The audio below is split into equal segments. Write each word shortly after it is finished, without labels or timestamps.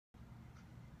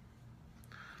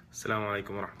Assalamu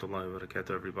alaikum wa rahmatullahi wa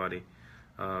barakatuh, everybody.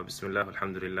 Bismillah,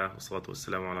 alhamdulillah, wa salatu wa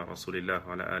salamu ala rasulillah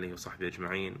wa ala alihi wa sahbihi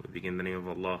ajma'een. We begin in the name of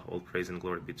Allah. All praise and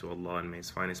glory be to Allah, and may His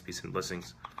finest peace and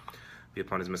blessings be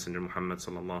upon His Messenger Muhammad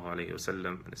sallallahu alayhi wa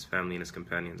sallam, and his family and his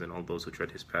companions and all those who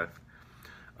tread his path.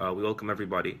 We welcome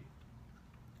everybody,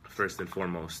 first and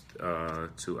foremost,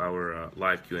 to our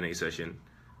live Q&A session.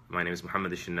 My name is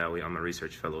Mohammad Elshinawy. I'm a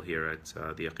research fellow here at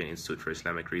the Yaqeen Institute for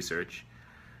Islamic Research.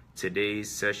 Today's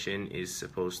session is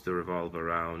supposed to revolve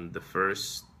around the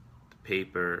first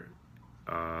paper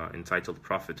entitled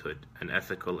Prophethood, an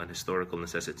Ethical and Historical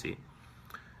Necessity.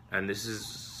 And this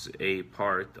is a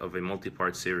part of a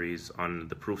multi-part series on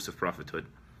the Proofs of Prophethood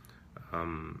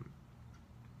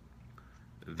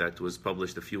that was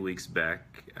published a few weeks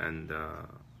back. And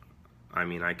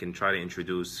I can try to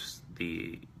introduce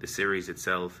the series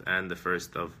itself and the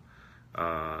first of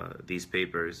these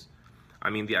papers.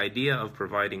 The idea of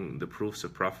providing the proofs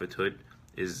of prophethood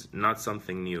is not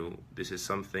something new. This is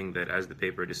something that, as the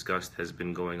paper discussed, has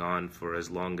been going on for as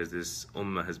long as this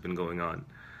ummah has been going on,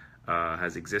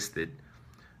 has existed,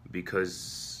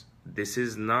 because this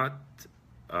is not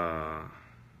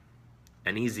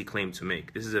an easy claim to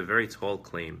make. This is a very tall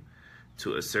claim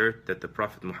to assert that the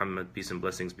Prophet Muhammad, peace and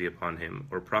blessings be upon him,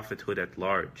 or prophethood at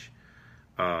large,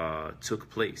 took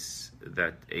place,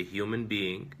 that a human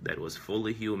being that was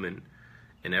fully human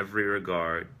in every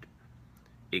regard,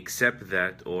 except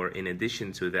that, or in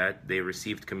addition to that, they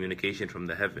received communication from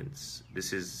the heavens.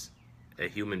 This is a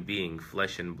human being,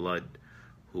 flesh and blood,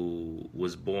 who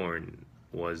was born,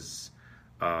 was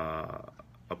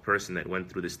a person that went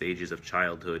through the stages of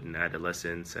childhood and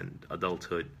adolescence and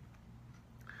adulthood.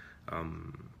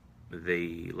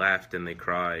 They laughed and they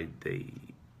cried, they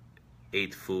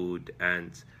ate food,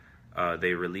 and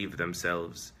they relieved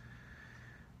themselves,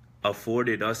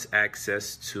 afforded us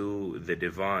access to the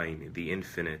divine, the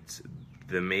infinite,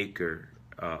 the maker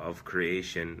of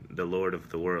creation, the Lord of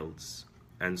the worlds.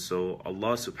 And so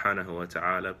Allah subhanahu wa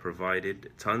ta'ala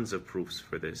provided tons of proofs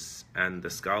for this, and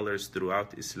the scholars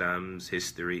throughout Islam's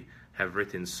history have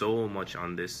written so much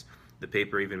on this. The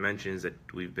paper even mentions that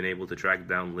we've been able to track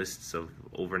down lists of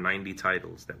over 90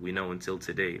 titles that we know until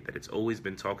today, that it's always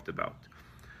been talked about.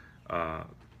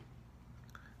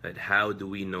 That how do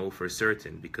we know for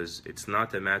certain? Because it's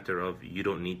not a matter of you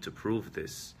don't need to prove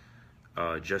this,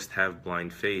 just have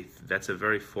blind faith. That's a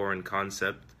very foreign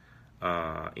concept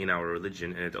in our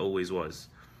religion, and it always was.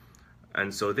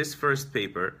 And so this first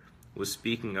paper was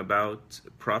speaking about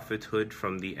prophethood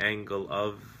from the angle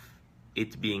of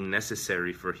it being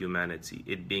necessary for humanity,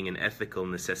 it being an ethical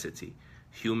necessity.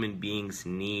 Human beings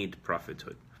need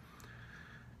prophethood.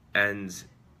 And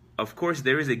of course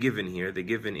there is a given here. The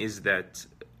given is that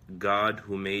God,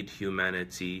 who made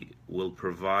humanity, will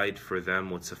provide for them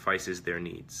what suffices their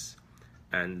needs.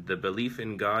 And the belief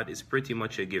in God is pretty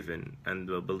much a given, and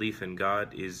the belief in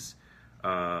God is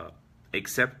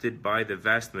accepted by the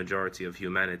vast majority of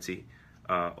humanity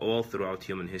all throughout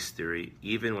human history.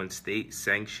 Even when states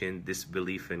sanctioned this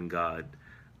belief in God,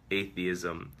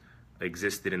 atheism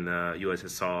existed in the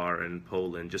USSR and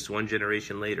Poland. Just one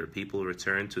generation later, people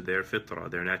returned to their fitrah,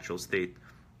 their natural state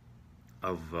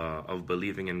of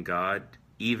believing in God,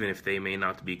 even if they may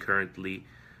not be currently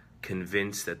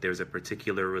convinced that there's a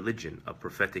particular religion, a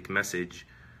prophetic message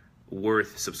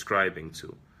worth subscribing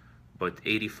to. But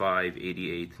 85,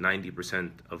 88,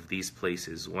 90% of these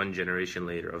places, one generation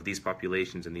later, of these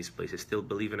populations in these places still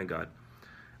believe in a God.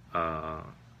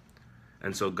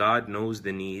 And so God knows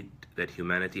the need that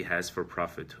humanity has for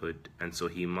prophethood, and so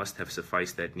He must have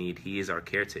sufficed that need. He is our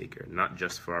caretaker, not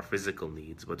just for our physical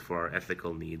needs, but for our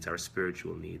ethical needs, our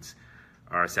spiritual needs,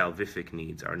 our salvific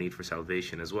needs, our need for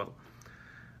salvation as well.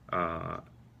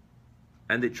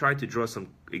 And they tried to draw some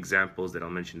examples that I'll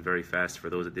mention very fast for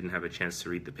those that didn't have a chance to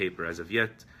read the paper as of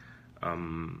yet,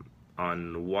 on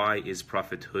why is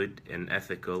prophethood an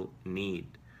ethical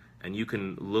need. And you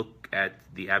can look at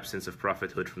the absence of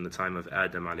prophethood from the time of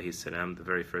Adam alayhi salam, the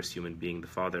very first human being, the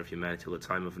father of humanity, till the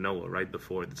time of Noah, right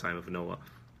before the time of Noah,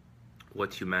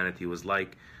 what humanity was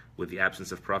like with the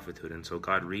absence of prophethood. And so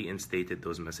God reinstated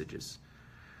those messages.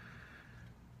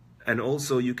 And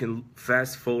also you can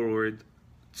fast forward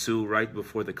to right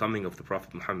before the coming of the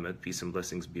Prophet Muhammad, peace and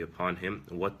blessings be upon him,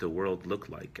 what the world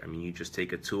looked like. You just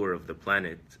take a tour of the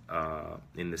planet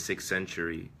in the 6th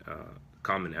century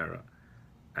Common Era,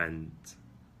 and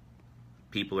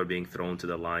people are being thrown to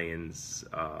the lions,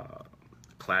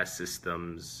 class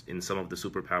systems in some of the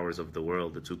superpowers of the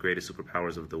world, the two greatest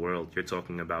superpowers of the world. You're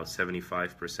talking about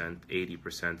 75%,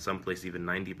 80%, someplace even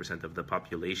 90% of the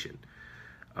population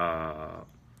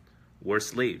were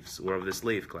slaves, were of the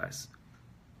slave class.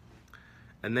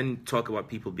 And then talk about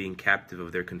people being captive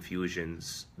of their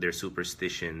confusions, their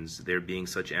superstitions, there being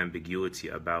such ambiguity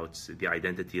about the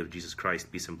identity of Jesus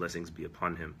Christ, peace and blessings be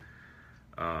upon him.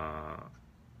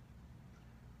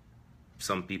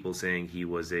 Some people saying he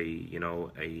was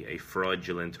a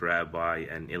fraudulent rabbi,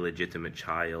 an illegitimate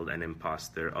child, an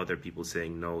imposter. Other people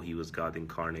saying no, he was God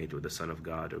incarnate, or the Son of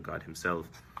God, or God himself.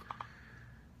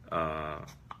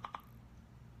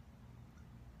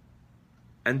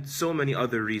 And so many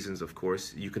other reasons, of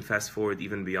course. You can fast forward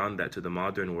even beyond that to the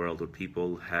modern world, where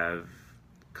people have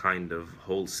kind of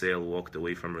wholesale walked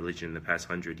away from religion in the past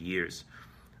 100 years,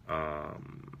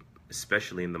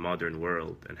 especially in the modern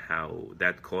world, and how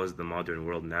that caused the modern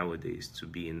world nowadays to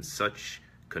be in such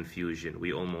confusion.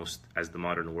 We almost, as the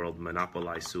modern world,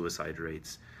 monopolize suicide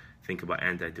rates. Think about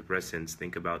antidepressants,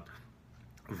 think about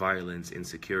violence,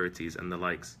 insecurities, and the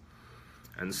likes.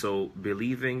 And so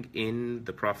believing in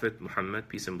the Prophet Muhammad,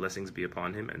 peace and blessings be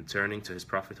upon him, and turning to his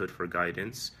prophethood for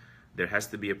guidance, there has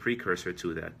to be a precursor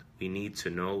to that. We need to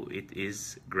know it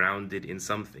is grounded in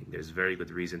something. There's very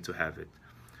good reason to have it.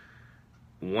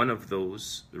 One of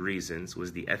those reasons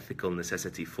was the ethical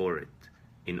necessity for it.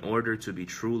 In order to be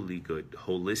truly good,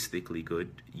 holistically good,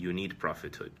 you need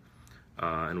prophethood.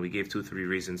 And we gave 2-3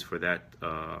 reasons for that,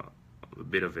 a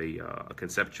bit of a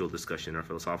conceptual discussion or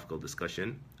philosophical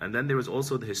discussion. And then there was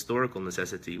also the historical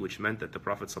necessity, which meant that the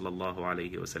Prophet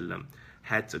ﷺ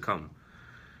had to come.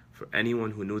 For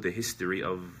anyone who knew the history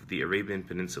of the Arabian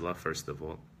Peninsula, first of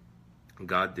all,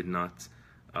 God did not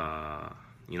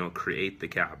create the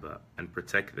Kaaba and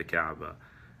protect the Kaaba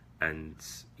and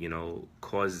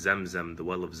cause Zamzam, the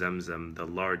well of Zamzam, the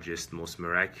largest, most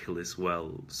miraculous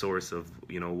source of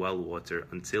well water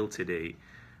until today.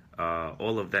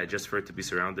 All of that just for it to be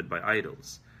surrounded by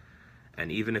idols.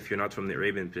 And even if you're not from the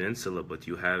Arabian Peninsula, but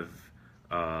you have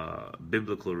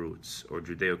biblical roots or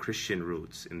Judeo-Christian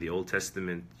roots in the Old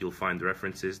Testament, you'll find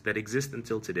references that exist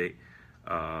until today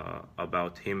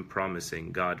about God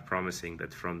promising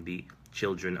that from the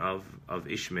children of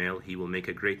Ishmael, he will make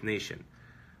a great nation.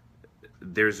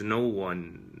 There's no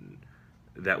one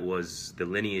that was the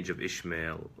lineage of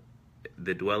Ishmael,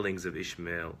 the dwellings of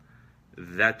Ishmael,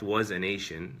 that was a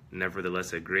nation,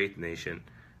 nevertheless a great nation,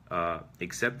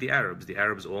 except the Arabs. The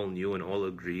Arabs all knew and all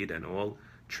agreed and all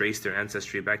traced their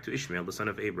ancestry back to Ishmael, the son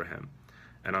of Abraham.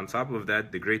 And on top of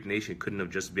that, the great nation couldn't have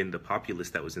just been the populace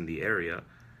that was in the area,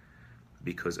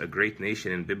 because a great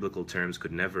nation in biblical terms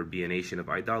could never be a nation of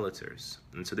idolaters.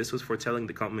 And so this was foretelling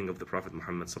the coming of the Prophet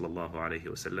Muhammad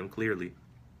ﷺ clearly,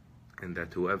 and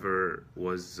that whoever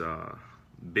was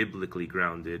biblically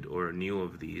grounded or knew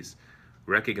of these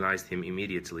recognized him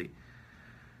immediately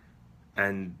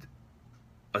and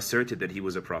asserted that he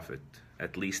was a prophet,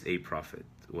 at least a prophet.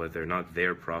 Whether or not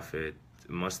their prophet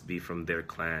must be from their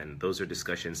clan, those are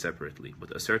discussions separately.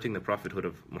 But asserting the prophethood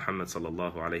of Muhammad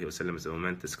ﷺ is a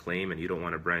momentous claim, and you don't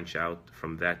want to branch out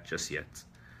from that just yet.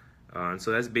 And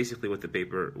so that's basically what the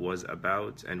paper was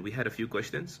about. And we had a few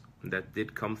questions that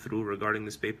did come through regarding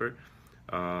this paper.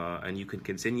 And you can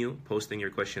continue posting your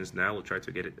questions now. We'll try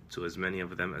to get to as many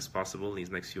of them as possible in these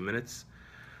next few minutes.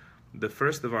 The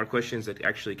first of our questions that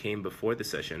actually came before the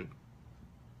session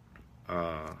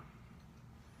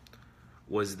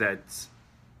was that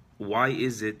why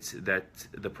is it that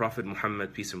the Prophet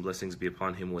Muhammad, peace and blessings be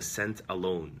upon him, was sent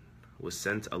alone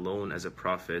as a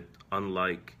prophet,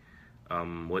 unlike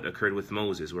what occurred with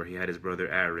Moses, where he had his brother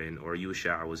Aaron, or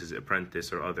Yusha was his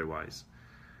apprentice, or otherwise.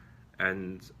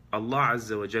 And Allah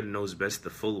Azza wa Jal knows best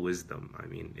the full wisdom. I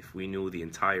mean, if we knew the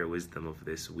entire wisdom of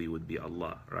this, we would be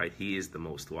Allah, right? He is the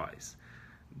most wise.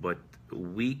 But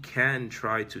we can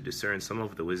try to discern some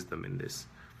of the wisdom in this.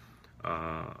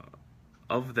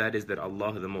 Of that is that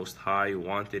Allah the Most High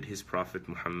wanted His Prophet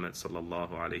Muhammad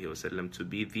ﷺ to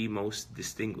be the most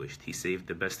distinguished. He saved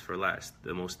the best for last,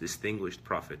 the most distinguished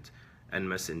prophet and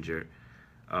messenger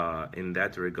in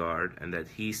that regard, and that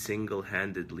he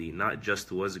single-handedly not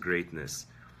just was greatness,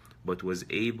 but was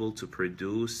able to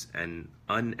produce an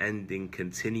unending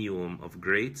continuum of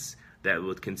greats that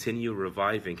would continue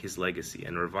reviving his legacy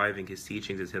and reviving his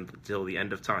teachings until the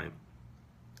end of time.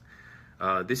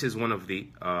 This is one of the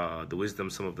wisdom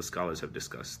some of the scholars have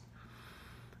discussed.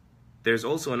 There's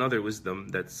also another wisdom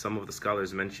that some of the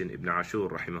scholars mention. Ibn Ashur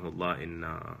rahimahullah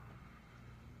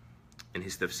in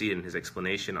his tafsir, in his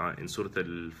explanation in Surah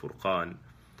Al-Furqan.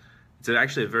 It's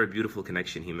actually a very beautiful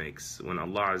connection he makes. When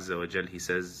Allah Azza wa Jal, He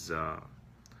says, وَلَوْ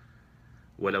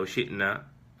شِئْنَا,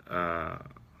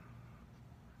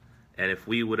 and if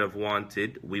we would have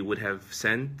wanted, we would have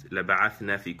sent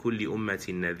لَبَعَثْنَا فِي كُلِّ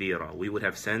أُمَّةٍ نَذِيرًا. We would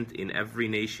have sent in every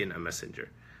nation a messenger.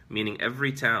 Meaning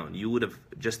every town, you would have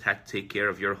just had to take care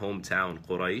of your hometown,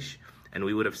 Quraysh, and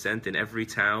we would have sent in every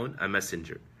town a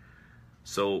messenger.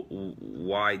 So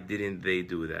why didn't they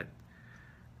do that?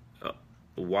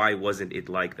 Why wasn't it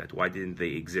like that? Why didn't they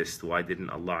exist? Why didn't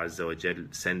Allah Azza wa Jal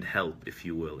send help, if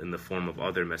you will, in the form of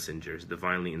other messengers,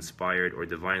 divinely inspired or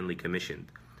divinely commissioned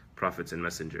prophets and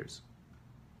messengers?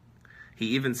 He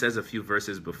even says a few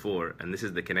verses before, and this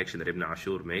is the connection that Ibn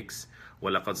Ashur makes,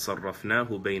 وَلَقَدْ صَرَّفْنَاهُ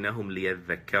بَيْنَهُمْ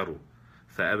لِيَذَّكَّرُوا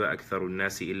فَأَبَى أَكْثَرُ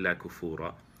النَّاسِ إِلَّا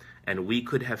كُفُورًا. And we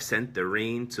could have sent the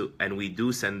rain to, and we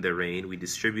do send the rain, we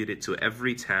distribute it to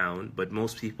every town, but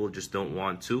most people just don't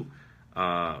want to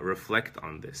reflect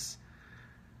on this.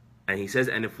 And he says,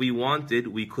 and if we wanted,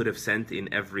 we could have sent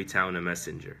in every town a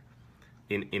messenger.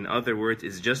 In other words,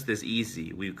 it's just as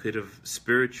easy. We could have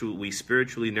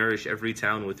spiritually nourish every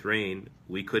town with rain.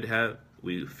 We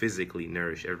physically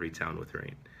nourish every town with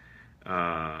rain.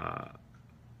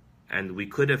 And we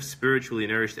could have spiritually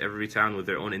nourished every town with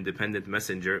their own independent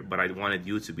messenger, but I wanted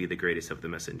you to be the greatest of the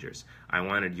messengers. I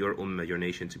wanted your ummah, your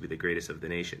nation, to be the greatest of the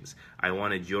nations. I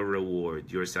wanted your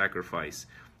reward, your sacrifice,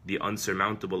 the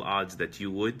unsurmountable odds that you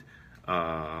would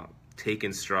take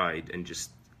in stride and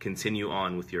just continue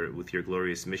on with your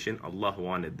glorious mission. Allah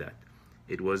wanted that.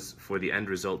 It was for the end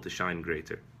result to shine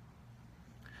greater.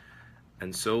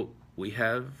 And so we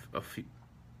have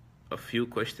a few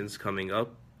questions coming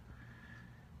up.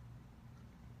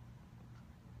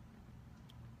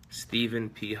 Stephen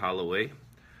P. Holloway,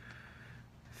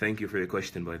 thank you for your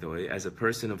question, by the way. As a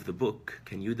person of the book,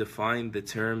 can you define the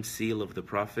term seal of the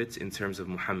prophets in terms of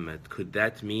Muhammad? Could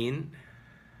that mean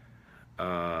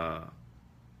the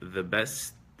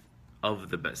best of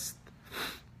the best?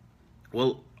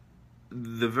 Well,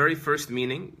 the very first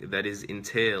meaning that is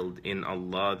entailed in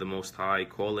Allah the Most High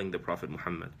calling the Prophet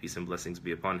Muhammad, peace and blessings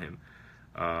be upon him,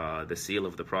 the seal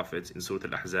of the prophets in Surah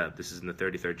Al-Ahzab, this is in the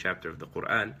 33rd chapter of the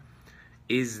Quran,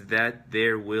 is that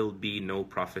there will be no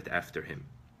prophet after him.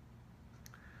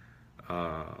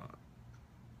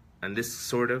 And this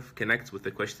sort of connects with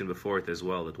the question before it as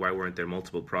well, that why weren't there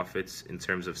multiple prophets in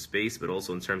terms of space, but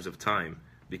also in terms of time?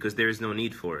 Because there is no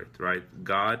need for it, right?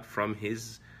 God, from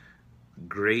his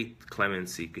great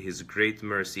clemency, his great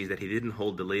mercy, that he didn't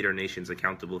hold the later nations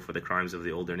accountable for the crimes of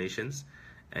the older nations,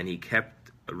 and he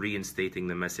kept reinstating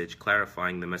the message,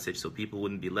 clarifying the message, so people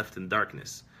wouldn't be left in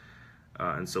darkness.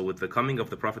 And so with the coming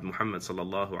of the Prophet Muhammad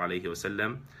sallallahu alaihi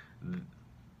wasallam,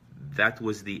 that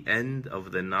was the end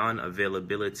of the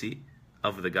non-availability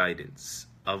of the guidance,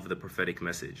 of the prophetic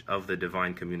message, of the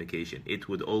divine communication. It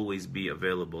would always be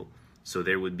available, so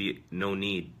there would be no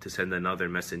need to send another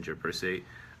messenger per se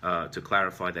to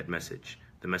clarify that message,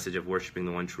 the message of worshiping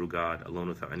the one true God alone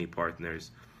without any partners,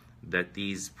 that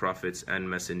these prophets and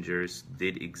messengers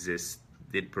did exist,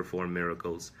 did perform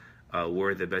miracles,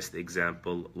 were the best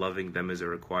example. Loving them is a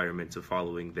requirement to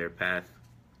following their path,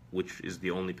 which is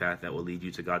the only path that will lead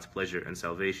you to God's pleasure and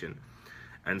salvation.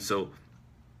 And so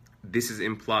this is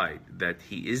implied that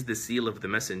he is the seal of the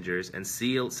messengers, and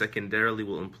seal secondarily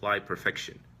will imply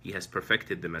perfection. He has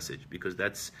perfected the message, because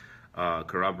that's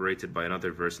corroborated by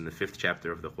another verse in the 5th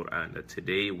chapter of the Quran, that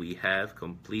today we have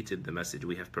completed the message,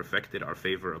 we have perfected our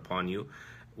favor upon you,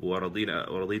 وَرَضِيتُ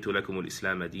لَكُمُ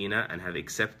الْإِسْلَامَ دِينًا, and have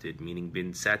accepted, meaning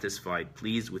been satisfied,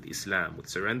 pleased with Islam, with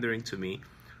surrendering to me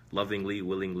lovingly,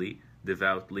 willingly,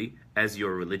 devoutly, as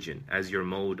your religion, as your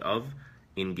mode of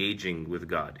engaging with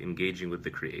God, engaging with the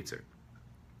Creator.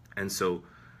 And so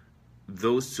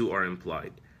those two are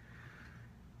implied.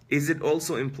 Is it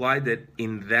also implied that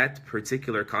in that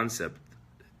particular concept,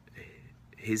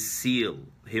 his seal,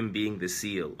 him being the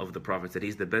seal of the prophets, that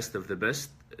he's the best of the best?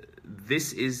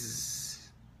 This is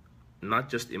not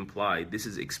just implied, this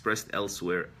is expressed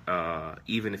elsewhere,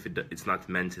 even if it's not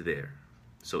meant there.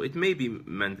 So it may be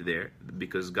meant there,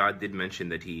 because God did mention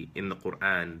that he, in the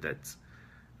Quran, that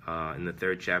in the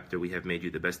 3rd chapter, we have made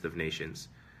you the best of nations.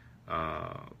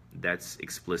 That's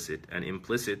explicit. And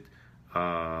implicit,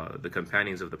 the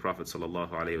companions of the Prophet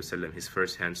ﷺ, his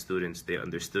first-hand students, they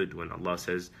understood when Allah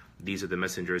says, these are the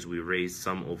messengers we raised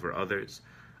some over others.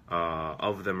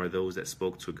 Of them are those that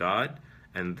spoke to God,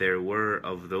 and there were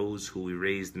of those who we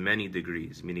raised many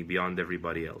degrees, meaning beyond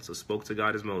everybody else. So spoke to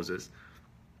God as Moses,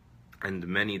 and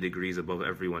many degrees above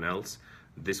everyone else.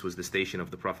 This was the station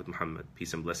of the Prophet Muhammad,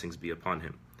 peace and blessings be upon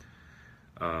him.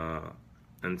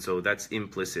 And so that's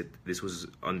implicit. This was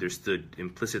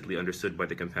implicitly understood by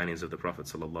the companions of the Prophet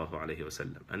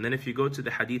ﷺ. And then if you go to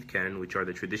the hadith canon, which are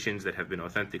the traditions that have been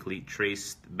authentically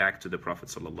traced back to the Prophet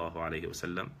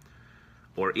ﷺ,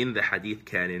 or in the hadith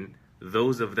canon,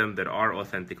 those of them that are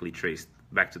authentically traced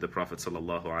back to the Prophet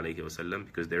ﷺ,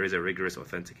 because there is a rigorous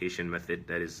authentication method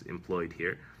that is employed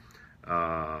here.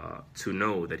 to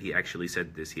know that he actually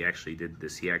said this, he actually did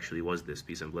this, he actually was this,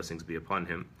 peace and blessings be upon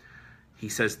him. He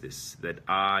says this, that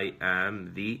I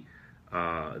am the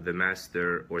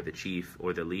master or the chief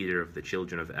or the leader of the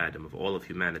children of Adam, of all of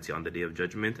humanity on the day of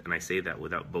judgment, and I say that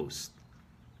without boast.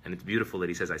 And it's beautiful that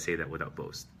he says I say that without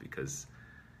boast, because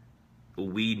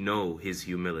we know his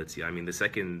humility. I mean, the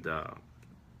second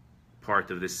part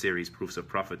of this series, Proofs of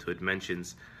Prophethood,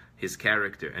 mentions his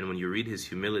character, and when you read his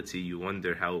humility, you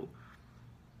wonder how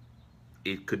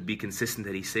it could be consistent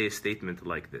that he say a statement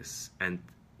like this. And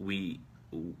we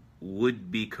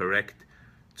would be correct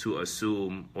to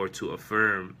assume or to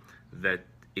affirm that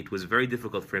it was very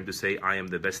difficult for him to say I am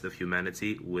the best of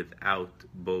humanity without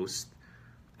boast,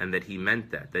 and that he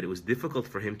meant that it was difficult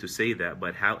for him to say that,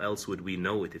 but how else would we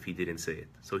know it if he didn't say it?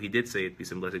 So he did say it,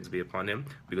 peace and blessings be upon him,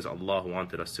 because Allah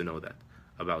wanted us to know that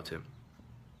about him.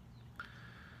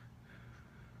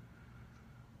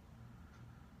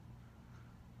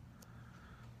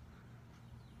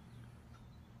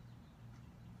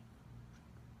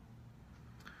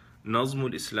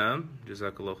 Nazmul Islam,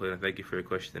 Jazakallah khairan, thank you for your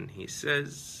question. He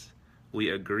says, we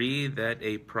agree that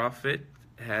a prophet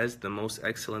has the most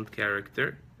excellent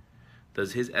character.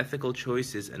 Does his ethical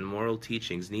choices and moral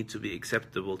teachings need to be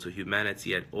acceptable to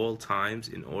humanity at all times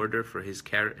in order for his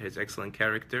excellent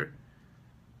character?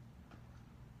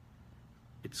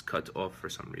 It's cut off for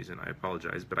some reason, I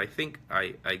apologize, but I think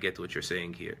I get what you're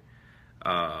saying here.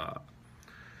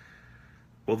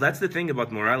 Well, that's the thing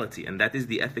about morality, and that is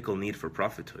the ethical need for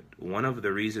prophethood. One of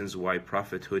the reasons why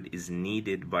prophethood is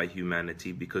needed by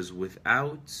humanity, because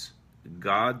without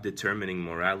God determining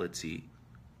morality,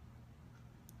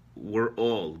 we're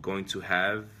all going to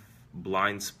have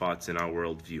blind spots in our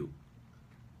worldview.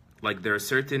 Like, there are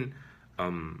certain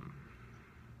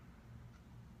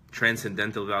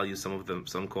transcendental values,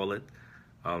 some call it,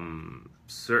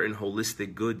 certain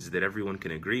holistic goods that everyone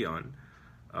can agree on,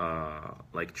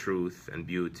 like truth and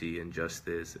beauty and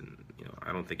justice, and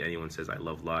I don't think anyone says I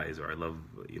love lies or I love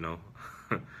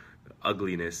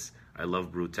ugliness, I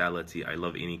love brutality, I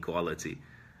love inequality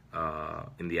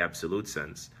in the absolute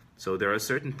sense. So there are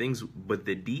certain things, but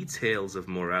the details of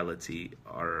morality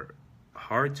are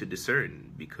hard to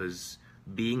discern, because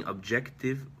being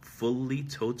objective, fully,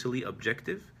 totally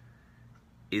objective,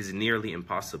 is nearly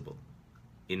impossible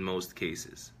in most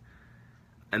cases.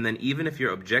 And then even if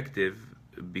you're objective,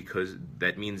 because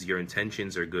that means your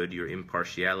intentions are good, your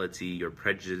impartiality, your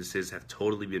prejudices have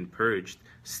totally been purged,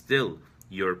 still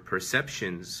your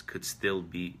perceptions could still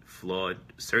be flawed,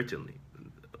 certainly.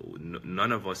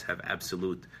 None of us have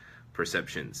absolute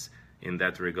perceptions in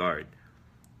that regard.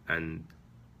 And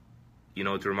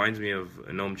it reminds me of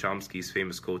Noam Chomsky's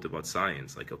famous quote about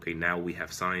science, like, okay, now we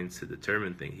have science to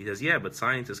determine things. He says, yeah, but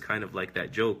science is kind of like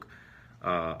that joke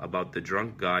about the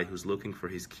drunk guy who's looking for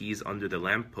his keys under the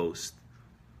lamppost,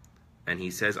 and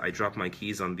he says, I dropped my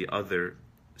keys on the other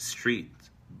street,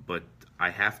 but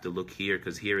I have to look here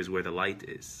because here is where the light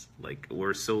is. Like,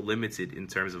 we're so limited in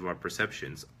terms of our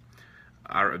perceptions,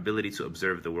 our ability to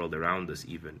observe the world around us,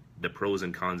 even the pros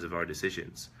and cons of our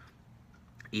decisions,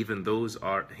 even those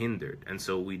are hindered. And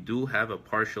so we do have a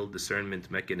partial discernment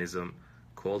mechanism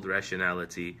called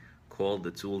rationality, called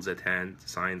the tools at hand,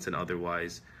 science and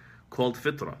otherwise, called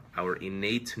fitra, our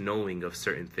innate knowing of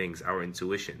certain things, our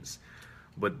intuitions.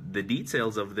 But the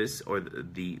details of this, or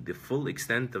the full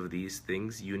extent of these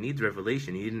things, you need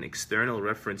revelation. You need an external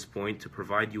reference point to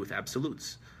provide you with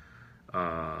absolutes,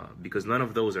 because none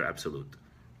of those are absolute.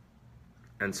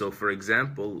 And so, for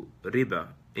example, riba,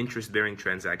 interest-bearing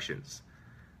transactions.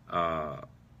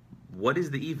 What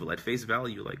is the evil at face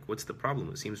value? Like, what's the problem?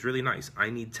 It seems really nice. I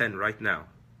need 10 right now,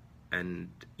 and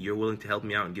you're willing to help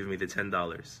me out and give me the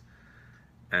 $10.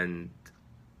 And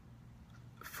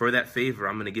for that favor,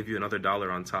 I'm going to give you another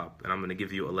 $1 on top, and I'm going to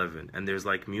give you 11. And there's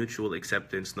like mutual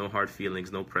acceptance, no hard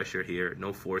feelings, no pressure here,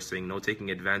 no forcing, no taking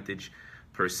advantage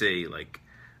per se, like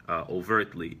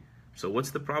overtly. So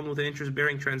what's the problem with an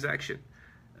interest-bearing transaction?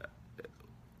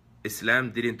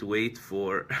 Islam didn't wait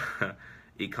for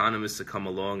economists to come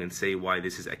along and say why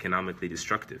this is economically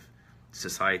destructive,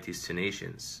 societies to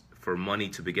nations, for money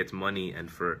to beget money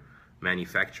and for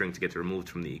manufacturing to get removed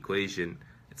from the equation.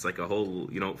 It's like a whole,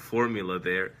 formula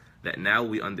there that now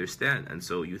we understand. And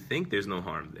so you think there's no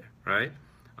harm there, right?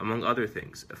 Among other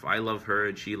things, if I love her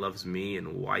and she loves me,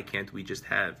 and why can't we just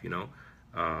have,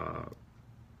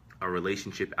 a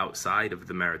relationship outside of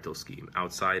the marital scheme,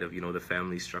 outside of, the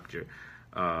family structure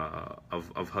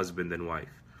of husband and wife?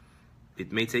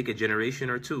 It may take a generation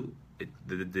or two.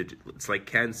 It's like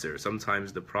cancer.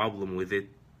 Sometimes the problem with it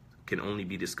can only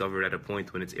be discovered at a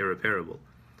point when it's irreparable.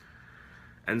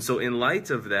 And so in light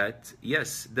of that,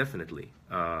 yes, definitely,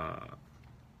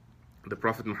 the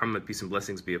Prophet Muhammad, peace and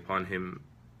blessings be upon him,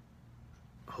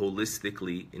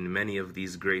 holistically in many of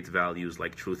these great values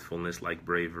like truthfulness, like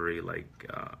bravery, like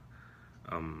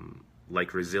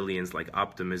resilience, like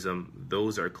optimism,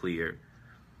 those are clear.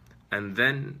 And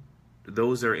then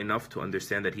those are enough to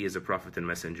understand that he is a prophet and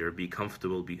messenger, be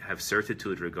comfortable, have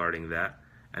certitude regarding that,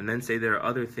 and then say there are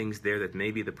other things there that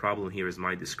maybe the problem here is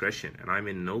my discretion, and I'm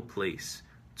in no place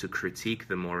to critique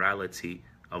the morality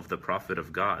of the prophet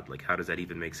of God. Like, how does that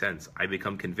even make sense? I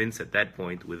become convinced at that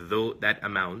point with that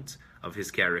amount of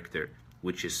his character,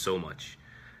 which is so much,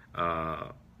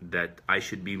 that I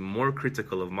should be more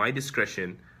critical of my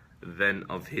discretion than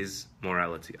of his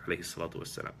morality, alayhi salatu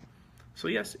wassalam. So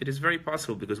yes, it is very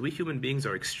possible, because we human beings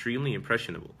are extremely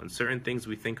impressionable, and certain things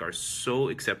we think are so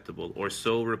acceptable or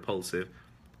so repulsive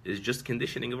is just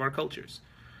conditioning of our cultures.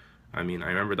 I mean, I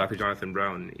remember Dr. Jonathan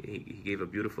Brown, he gave a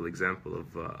beautiful example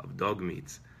of dog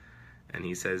meat. And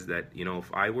he says that, you know,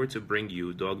 if I were to bring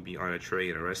you dog meat on a tray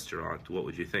in a restaurant, what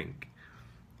would you think?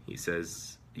 He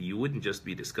says, you wouldn't just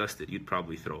be disgusted, you'd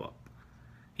probably throw up.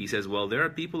 He says, well, there are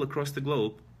people across the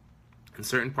globe in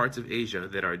certain parts of Asia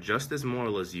that are just as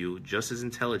moral as you, just as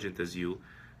intelligent as you,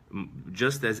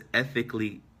 just as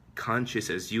ethically conscious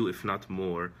as you, if not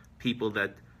more. People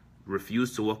that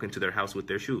refuse to walk into their house with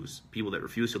their shoes, people that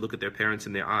refuse to look at their parents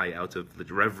in their eye out of the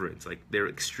reverence. Like, they're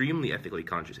extremely ethically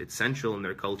conscious. It's central in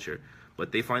their culture,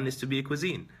 but they find this to be a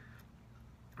cuisine,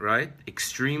 right?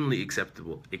 Extremely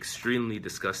acceptable, extremely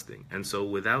disgusting. And so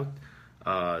without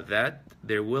that,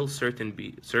 there will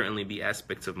certainly be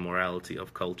aspects of morality,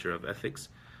 of culture, of ethics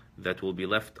that will be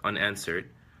left unanswered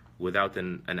without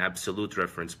an absolute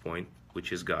reference point,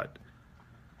 which is God.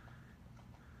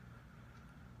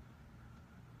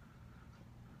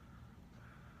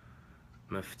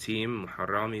 Mafteem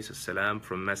Muharrami salam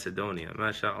from Macedonia.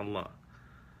 MashaAllah.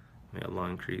 May Allah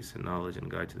increase in knowledge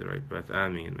and guide to the right path.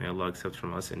 Ameen. May Allah accept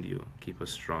from us and you. Keep us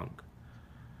strong.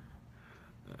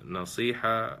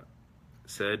 Nasiha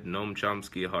said, Noam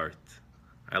Chomsky heart.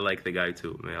 I like the guy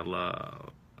too. May Allah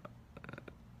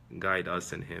guide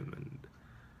us and him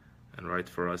and write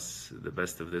for us the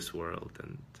best of this world,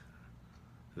 and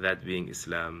that being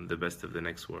Islam, the best of the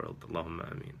next world.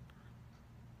 Allahumma ameen.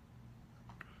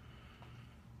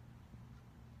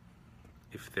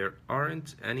 If there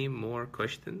aren't any more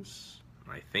questions,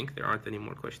 I think there aren't any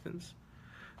more questions.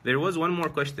 There was one more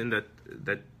question that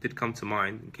did come to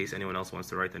mind, in case anyone else wants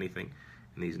to write anything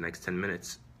in these next 10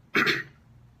 minutes.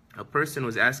 A person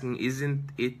was asking,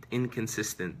 isn't it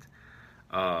inconsistent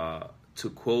to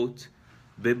quote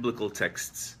biblical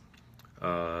texts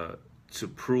to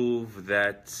prove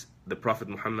that the Prophet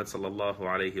Muhammad sallallahu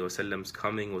alaihi wasallam's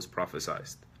coming was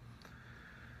prophesied?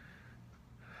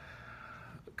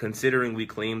 Considering we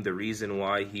claim the reason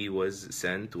why he was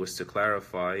sent was to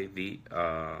clarify the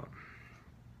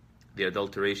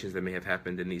adulterations that may have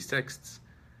happened in these texts.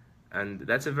 And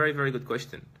that's a very, very good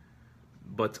question.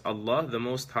 But Allah the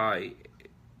Most High,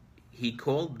 He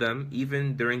called them,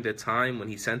 even during the time when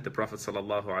He sent the Prophet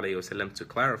ﷺ to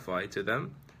clarify to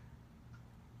them,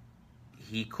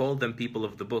 He called them people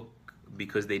of the book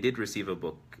because they did receive a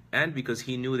book, and because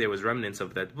He knew there was remnants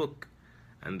of that book.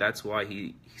 And that's why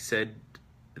He said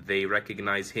they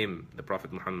recognize Him, the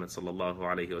Prophet Muhammad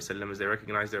ﷺ, as they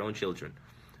recognize their own children.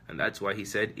 And that's why He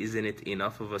said, isn't it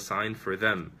enough of a sign for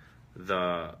them,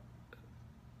 the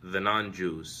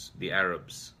non-Jews, the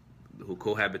Arabs who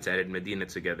cohabitated Medina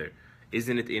together,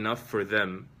 isn't it enough for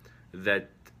them that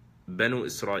Banu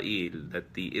Israel,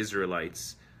 that the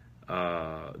Israelites,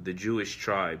 the Jewish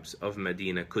tribes of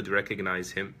Medina could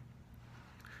recognize Him?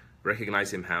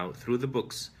 Recognize Him how? Through the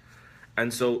books.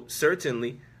 And so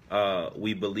certainly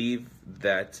we believe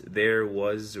that there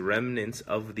was remnants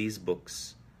of these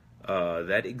books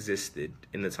that existed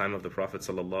in the time of the Prophet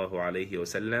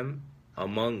ﷺ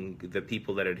among the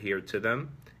people that adhered to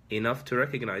them, enough to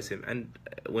recognize him. And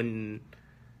when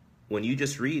you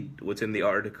just read what's in the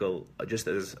article, just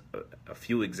as a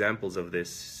few examples of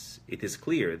this, it is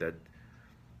clear that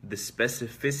the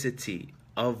specificity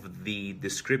of the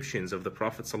descriptions of the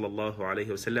Prophet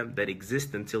ﷺ that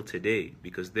exist until today,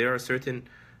 because there are certain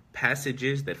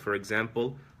passages that, for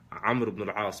example, Amr ibn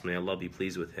al-As, may Allah be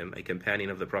pleased with him, a companion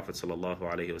of the Prophet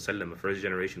ﷺ, a first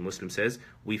generation Muslim, says,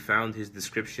 we found his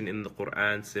description in the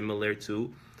Quran similar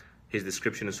to his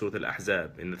description in Surah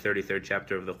Al-Ahzab, in the 33rd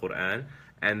chapter of the Quran,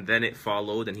 and then it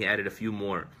followed and he added a few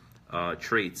more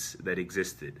traits that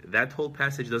existed. That whole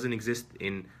passage doesn't exist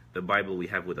in the Bible we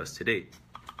have with us today.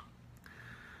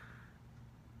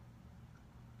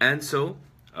 And so,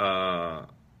 the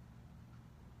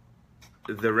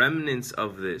remnants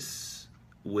of this,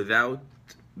 without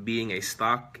being a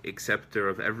stock acceptor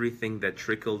of everything that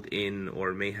trickled in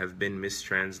or may have been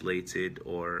mistranslated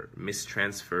or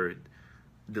mistransferred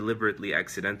deliberately,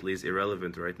 accidentally, is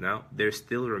irrelevant right now. There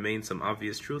still remain some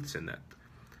obvious truths in that.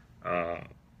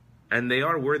 And they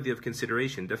are worthy of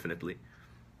consideration, definitely.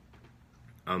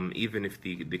 Even if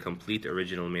the complete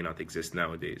original may not exist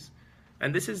nowadays.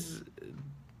 And this is...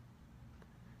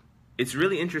 It's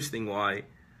really interesting why.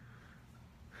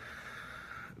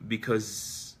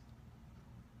 Because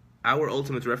our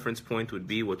ultimate reference point would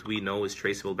be what we know is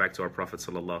traceable back to our Prophet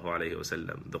sallallahu alaihi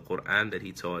wasallam, the Quran that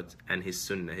he taught, and his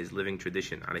Sunnah, his living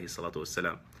tradition, alayhi salatu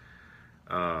wasalam.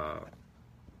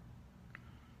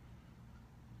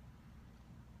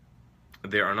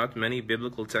 There are not many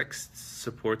biblical texts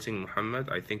supporting Muhammad.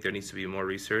 I think there needs to be more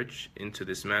research into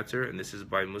this matter, and this is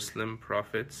by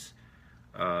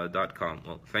MuslimProphets.com.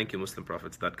 Well, thank you,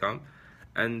 MuslimProphets.com.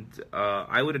 And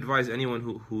I would advise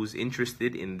anyone who's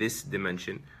interested in this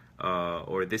dimension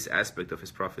or this aspect of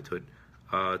his prophethood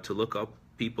to look up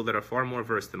people that are far more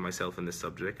versed than myself in this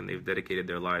subject, and they've dedicated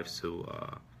their lives to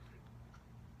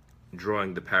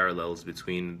drawing the parallels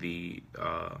between the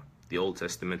Old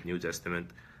Testament, New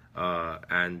Testament,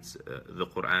 and the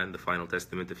Quran, the Final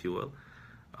Testament, if you will,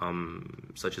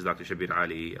 such as Dr. Shabir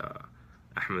Ali,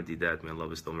 Ahmed Didat, may Allah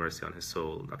bestow mercy on his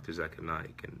soul, Dr. Zakir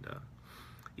Naik, and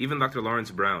even Dr.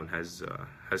 Lawrence Brown has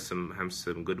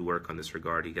some good work on this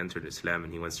regard. He entered Islam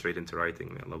and he went straight into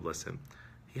writing. May Allah bless him.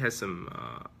 He has some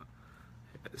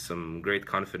great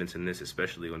confidence in this,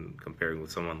 especially when comparing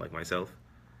with someone like myself.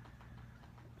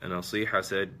 And Al-Siha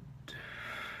said,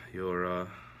 "You're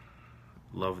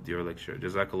loved your lecture.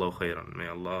 Jazakallah khairan. May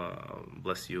Allah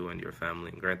bless you and your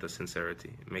family and grant us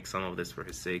sincerity. Make some of this for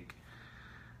His sake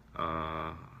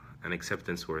and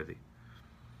acceptance worthy."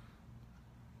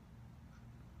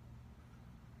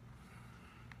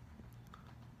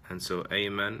 And so,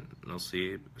 Amen,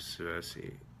 Nasib,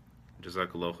 Suasi,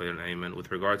 Jazakallah khairan, Amen. With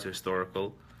regard to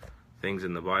historical things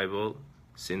in the Bible,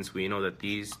 since we know that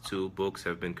these two books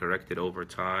have been corrected over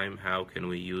time, how can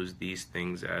we use these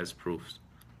things as proofs?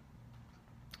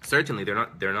 Certainly,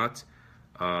 they're not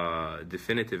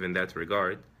definitive in that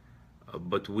regard,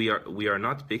 but we are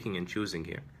not picking and choosing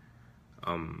here,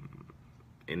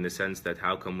 in the sense that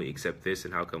how come we accept this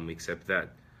and how come we accept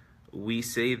that. We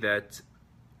say that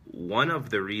one of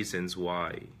the reasons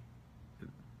why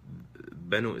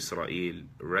Banu Israel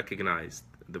recognized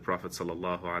the Prophet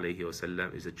sallallahu alaihi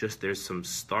wasallam is that just there's some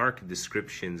stark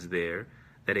descriptions there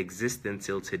that exist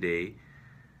until today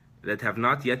that have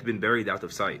not yet been buried out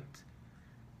of sight.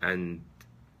 And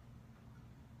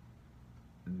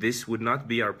this would not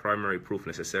be our primary proof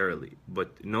necessarily,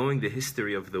 but knowing the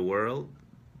history of the world,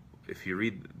 if you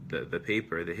read the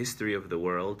paper, the history of the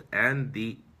world and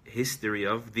the history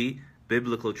of the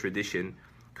biblical tradition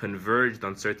converged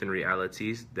on certain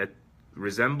realities that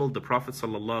resembled the Prophet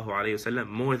sallallahu alaihi wasallam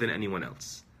more than anyone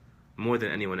else.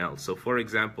 So for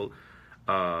example,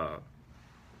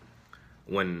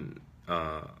 when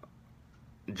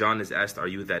John is asked, "Are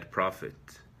you that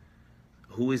prophet?"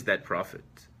 Who is that prophet?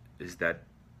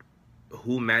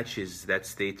 Who matches that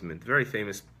statement? Very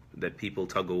famous, that people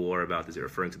tug a war about, is it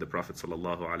referring to the Prophet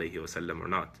sallallahu alaihi wasallam or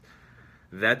not?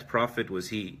 That prophet, was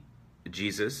he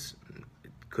Jesus?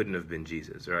 It couldn't have been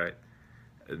Jesus, right?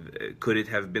 Could it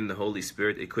have been the Holy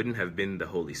Spirit? It couldn't have been the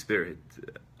Holy Spirit.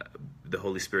 The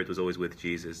Holy Spirit was always with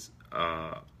Jesus.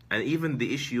 And even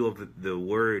the issue of the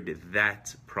word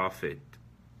 "that prophet,"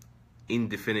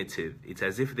 indefinitive, it's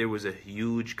as if there was a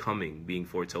huge coming being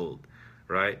foretold,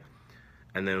 right?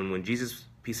 And then when Jesus,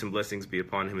 peace and blessings be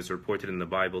upon him, is reported in the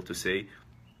Bible to say,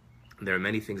 "There are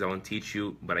many things I want to teach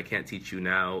you, but I can't teach you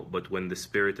now, but when the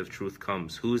Spirit of truth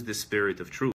comes." Who is the Spirit of truth?